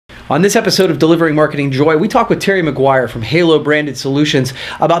On this episode of Delivering Marketing Joy, we talk with Terry McGuire from Halo Branded Solutions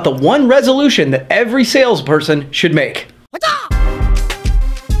about the one resolution that every salesperson should make.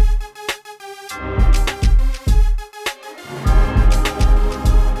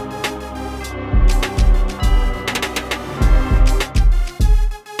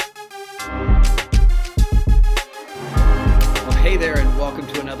 Hey there, and welcome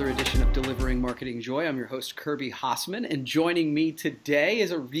to another edition of Delivering Marketing Joy. I'm your host, Kirby Hasseman, and joining me today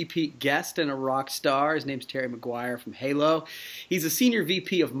is a repeat guest and a rock star. His name's Terry McGuire from Halo. He's a Senior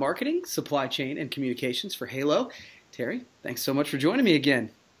VP of Marketing, Supply Chain, and Communications for Halo. Terry, thanks so much for joining me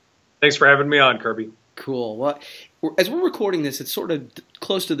again. Thanks for having me on, Kirby. Cool. Well, as we're recording this, it's sort of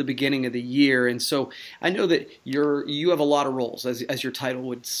close to the beginning of the year, and so I know that you have a lot of roles, as your title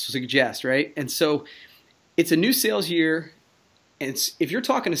would suggest, right? And so it's a new sales year. And if you're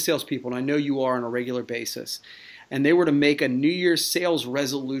talking to salespeople, and I know you are on a regular basis, and they were to make a New Year's sales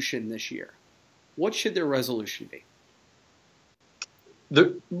resolution this year, what should their resolution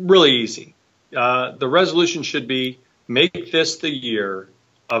be? Really easy. The resolution should be make this the year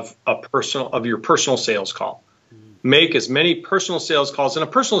of your personal sales call. Make as many personal sales calls, and a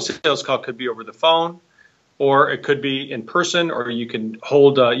personal sales call could be over the phone, or it could be in person, or you can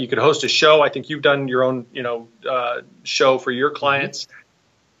you could host a show. I think you've done your own, show for your clients.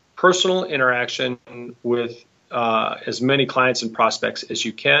 Personal interaction with as many clients and prospects as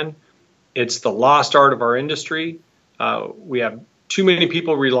you can. It's the lost art of our industry. We have too many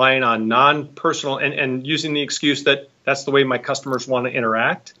people relying on non-personal and using the excuse that that's the way my customers want to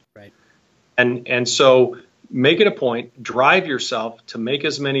interact. Right. And so make it a point, drive yourself to make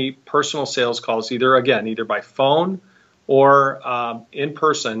as many personal sales calls, either by phone or in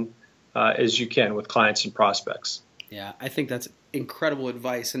person as you can with clients and prospects. Yeah, I think that's incredible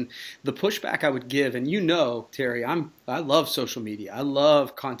advice. And the pushback I would give, and Terry, I love social media. I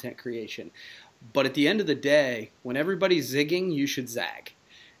love content creation. But at the end of the day, when everybody's zigging, you should zag.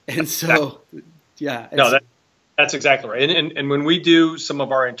 And so, yeah. No, that's exactly right. And when we do some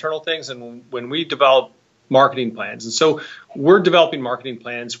of our internal things and when we develop marketing plans. And so we're developing marketing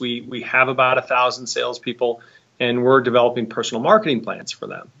plans. We have about 1,000 salespeople, and we're developing personal marketing plans for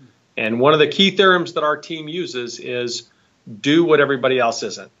them. And one of the key theorems that our team uses is do what everybody else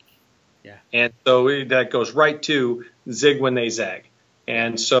isn't. Yeah. And so that goes right to zig when they zag.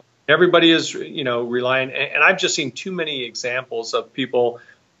 And so everybody is, relying. And I've just seen too many examples of people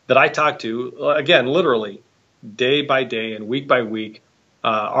that I talk to, again, literally day by day and week by week,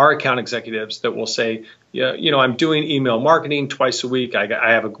 our account executives that will say, I'm doing email marketing twice a week.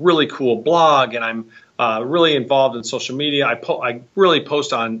 I have a really cool blog, and I'm really involved in social media. I really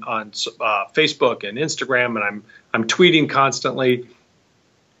post on Facebook and Instagram, and I'm tweeting constantly,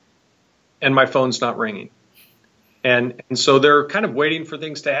 and my phone's not ringing. And so they're kind of waiting for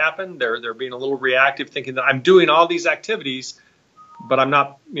things to happen. They're being a little reactive, thinking that I'm doing all these activities, but I'm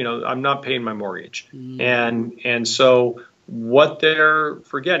not paying my mortgage. And so what they're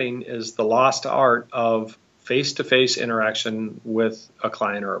forgetting is the lost art of face-to-face interaction with a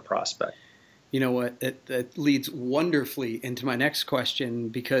client or a prospect. You know what? That leads wonderfully into my next question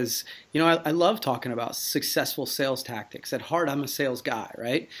because, I love talking about successful sales tactics. At heart, I'm a sales guy,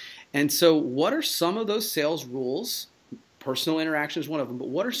 right? And so what are some of those sales rules? Personal interaction is one of them, but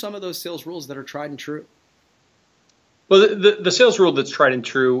what are some of those sales rules that are tried and true? Well, the sales rule that's tried and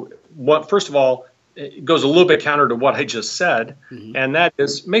true, first of all, it goes a little bit counter to what I just said, and that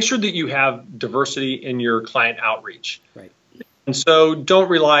is make sure that you have diversity in your client outreach. Right. And so don't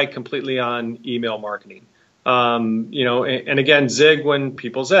rely completely on email marketing. And again, zig when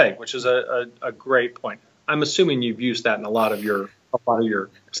people zag, which is a great point. I'm assuming you've used that in a lot of your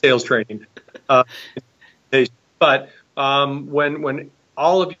sales training. But when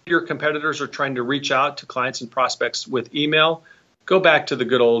all of your competitors are trying to reach out to clients and prospects with email, go back to the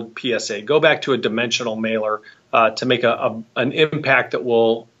good old PSA. Go back to a dimensional mailer to make an impact that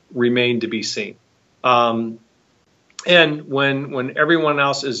will remain to be seen. And when everyone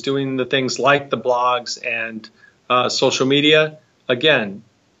else is doing the things like the blogs and social media, again,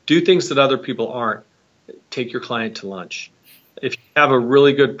 do things that other people aren't. Take your client to lunch. If you have a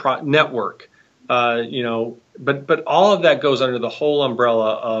really good network, but all of that goes under the whole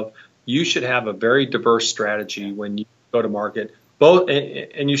umbrella of you should have a very diverse strategy when you go to market.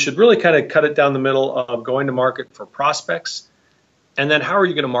 And you should really kind of cut it down the middle of going to market for prospects, and then how are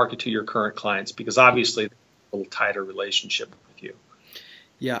you going to market to your current clients? Because obviously, there's a little tighter relationship with you.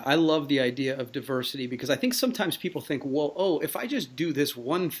 Yeah, I love the idea of diversity because I think sometimes people think, well, oh, if I just do this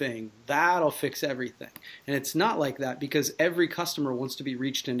one thing, that'll fix everything. And it's not like that because every customer wants to be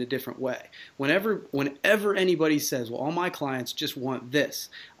reached in a different way. Whenever anybody says, well, all my clients just want this,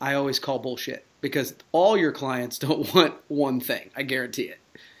 I always call bullshit because all your clients don't want one thing. I guarantee it.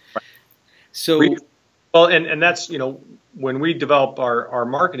 So, well, and that's, when we develop our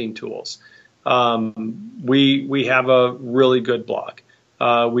marketing tools, we have a really good blog.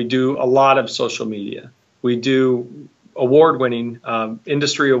 We do a lot of social media. We do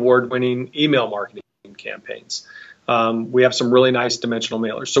industry award-winning email marketing campaigns. We have some really nice dimensional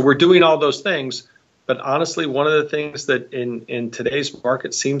mailers. So we're doing all those things. But honestly, one of the things that in today's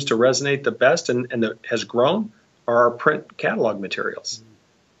market seems to resonate the best and that has grown are our print catalog materials.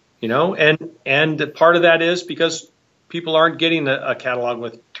 And part of that is because people aren't getting a catalog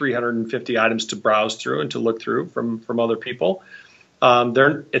with 350 items to browse through and to look through from other people.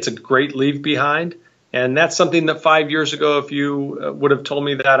 It's a great leave behind. And that's something that 5 years ago, if you would have told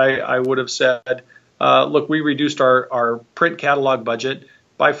me that, I would have said, look, we reduced our print catalog budget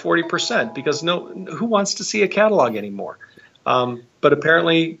by 40% because who wants to see a catalog anymore? But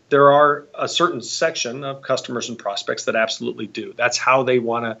apparently there are a certain section of customers and prospects that absolutely do. That's how they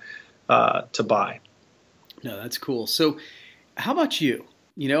want to buy. No, that's cool. So how about you?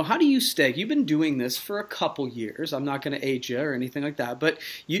 How do you stay? You've been doing this for a couple years. I'm not going to age you or anything like that, but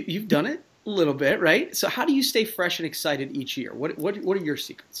you've done it a little bit, right? So how do you stay fresh and excited each year? What are your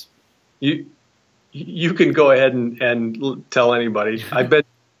secrets? You can go ahead and tell anybody. I've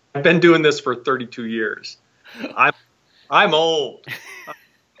been doing this for 32 years. I'm old.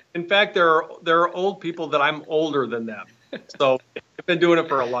 In fact, there are old people that I'm older than them. So I've been doing it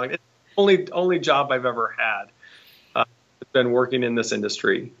for a long time. It's the only job I've ever had. Been working in this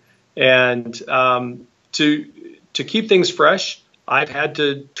industry, and to keep things fresh, I've had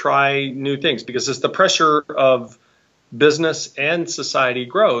to try new things because as the pressure of business and society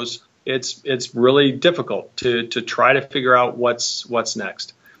grows, it's really difficult to try to figure out what's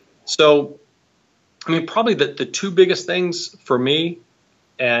next. So, I mean, probably the two biggest things for me,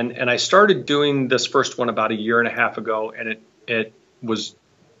 and I started doing this first one about a year and a half ago, and it was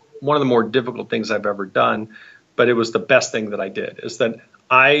one of the more difficult things I've ever done. But it was the best thing that I did, is that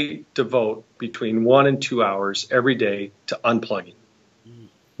I devote between 1 and 2 hours every day to unplugging.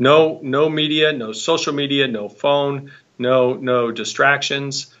 No media, no social media, no phone, no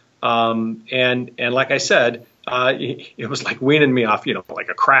distractions. And like I said, it was like weaning me off, like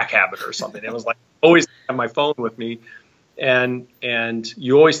a crack habit or something. It was like always have my phone with me. And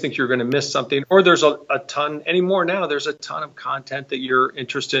you always think you're going to miss something, or there's a ton anymore now. There's a ton of content that you're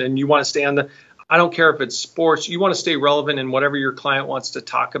interested in. You want to stay on I don't care if it's sports. You want to stay relevant in whatever your client wants to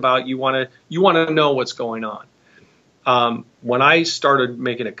talk about. You want to know what's going on. When I started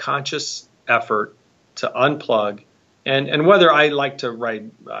making a conscious effort to unplug, and whether I like to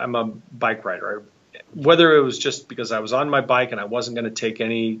ride, I'm a bike rider. Whether it was just because I was on my bike and I wasn't going to take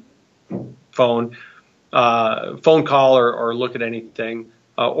any phone call or look at anything,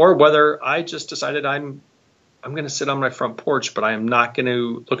 or whether I just decided I'm going to sit on my front porch, but I am not going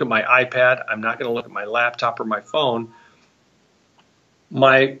to look at my iPad. I'm not going to look at my laptop or my phone.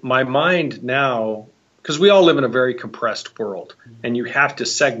 My mind now, because we all live in a very compressed world, and you have to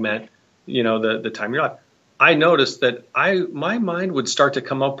segment, the time of your life. I noticed that my mind would start to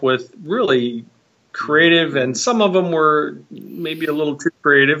come up with really creative, and some of them were maybe a little too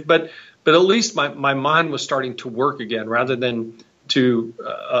creative, but at least my mind was starting to work again rather than to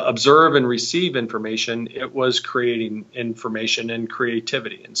observe and receive information. It was creating information and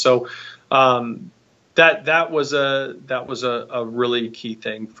creativity. And so that was a really key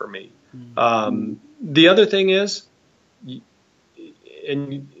thing for me. The other thing is,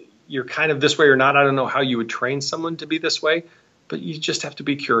 and you're kind of this way or not, I don't know how you would train someone to be this way, but you just have to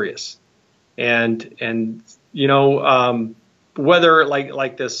be curious. And whether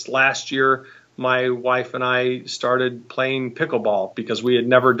like this last year, my wife and I started playing pickleball because we had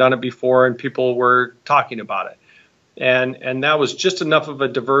never done it before and people were talking about it. And that was just enough of a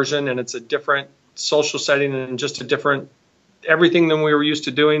diversion, and it's a different social setting and just a different everything than we were used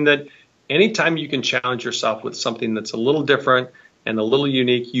to doing, that anytime you can challenge yourself with something that's a little different and a little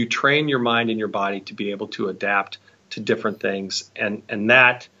unique, you train your mind and your body to be able to adapt to different things. And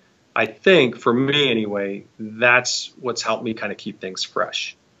that, I think, for me anyway, that's what's helped me kind of keep things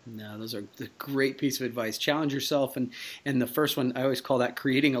fresh. No, those are a great piece of advice. Challenge yourself, and the first one, I always call that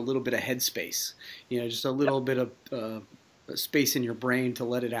creating a little bit of headspace. Just a little bit of space in your brain to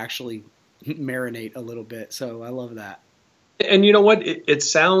let it actually marinate a little bit. So I love that. And you know what? It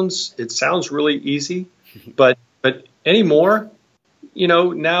sounds really easy, but anymore,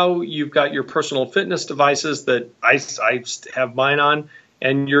 now you've got your personal fitness devices that I have mine on,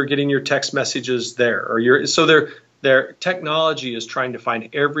 and you're getting your text messages there, their their technology is trying to find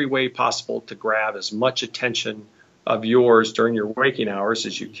every way possible to grab as much attention of yours during your waking hours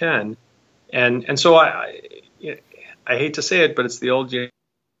as you can. And so I hate to say it, but it's the old,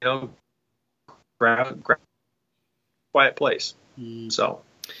 grab quiet place. So.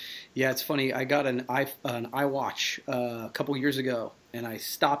 Yeah, it's funny. I got an iWatch a couple years ago, and I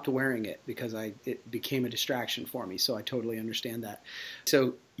stopped wearing it because it became a distraction for me. So I totally understand that.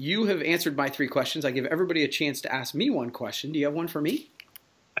 So you have answered my 3 questions. I give everybody a chance to ask me one question. Do you have one for me?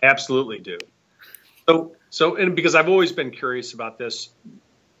 I absolutely do. And because I've always been curious about this,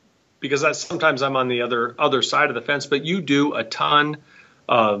 because sometimes I'm on the other side of the fence, but you do a ton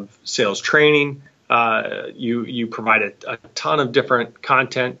of sales training. You provide a ton of different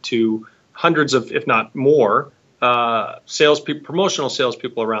content to hundreds of, if not more, salespeople, promotional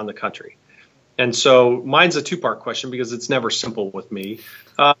salespeople around the country. And so mine's a 2-part question because it's never simple with me.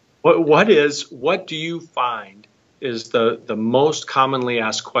 What do you find is the most commonly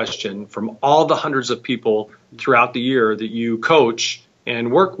asked question from all the hundreds of people throughout the year that you coach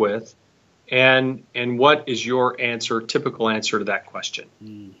and work with? And what is your typical answer to that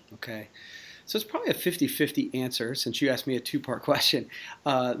question? Okay. So it's probably a 50-50 answer since you asked me a 2-part question.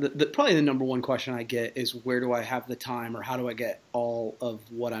 Probably the number one question I get is where do I have the time, or how do I get all of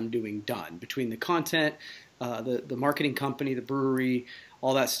what I'm doing done between the content, the marketing company, the brewery,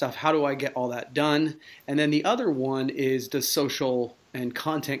 all that stuff. How do I get all that done? And then the other one is, does social and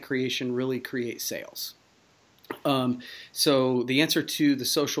content creation really create sales? So the answer to the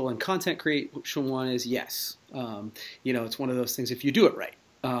social and content creation one is yes. It's one of those things if you do it right.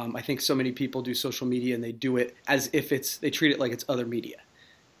 I think so many people do social media and they do it as if they treat it like it's other media.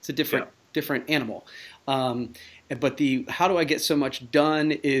 It's a different animal. But how do I get so much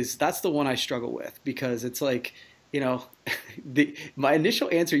done that's the one I struggle with, because it's like, my initial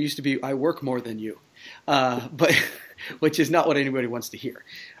answer used to be I work more than you, but which is not what anybody wants to hear.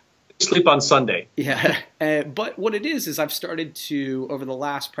 Sleep on Sunday. Yeah. But what it is I've started to, over the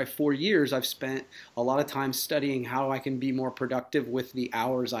last probably 4 years, I've spent a lot of time studying how I can be more productive with the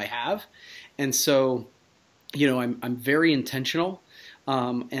hours I have. And so, I'm very intentional,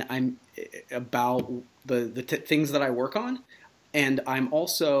 and I'm about the things that I work on. And I'm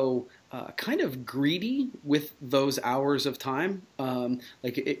also kind of greedy with those hours of time.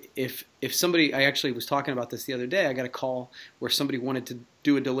 If somebody, I actually was talking about this the other day, I got a call where somebody wanted to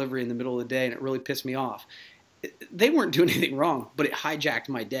do a delivery in the middle of the day, and it really pissed me off. They weren't doing anything wrong, but it hijacked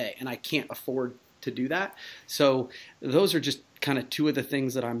my day, and I can't afford to do that. So those are just kind of 2 of the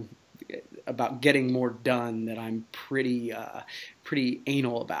things that I'm about getting more done that I'm pretty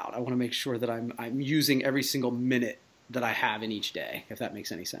anal about. I want to make sure that I'm using every single minute that I have in each day, if that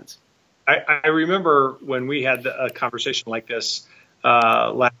makes any sense. I remember when we had a conversation like this,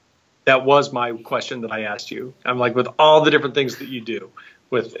 that was my question that I asked you. I'm like, with all the different things that you do,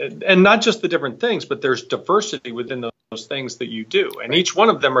 and not just the different things, but there's diversity within those things that you do. And each one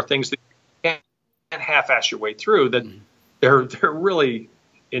of them are things that you can't half-ass your way through, that they're really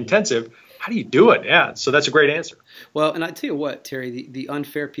intensive. How do you do it? Yeah, so that's a great answer. Well, and I tell you what, Terry, the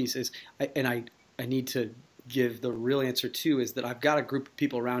unfair piece is, I need to give the real answer too, is that I've got a group of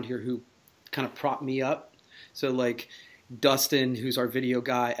people around here who kind of prop me up. So like Dustin, who's our video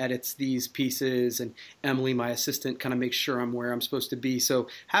guy, edits these pieces, and Emily, my assistant, kind of makes sure I'm where I'm supposed to be. So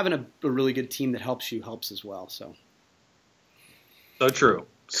having a really good team that helps you helps as well. So true. Cool.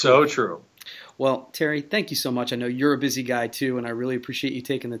 So true. Well, Terry, thank you so much. I know you're a busy guy too, and I really appreciate you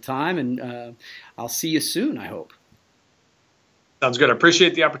taking the time, and I'll see you soon, I hope. Sounds good. I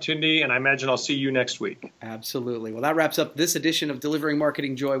appreciate the opportunity, and I imagine I'll see you next week. Absolutely. Well, that wraps up this edition of Delivering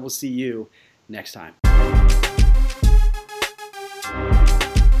Marketing Joy. We'll see you next time.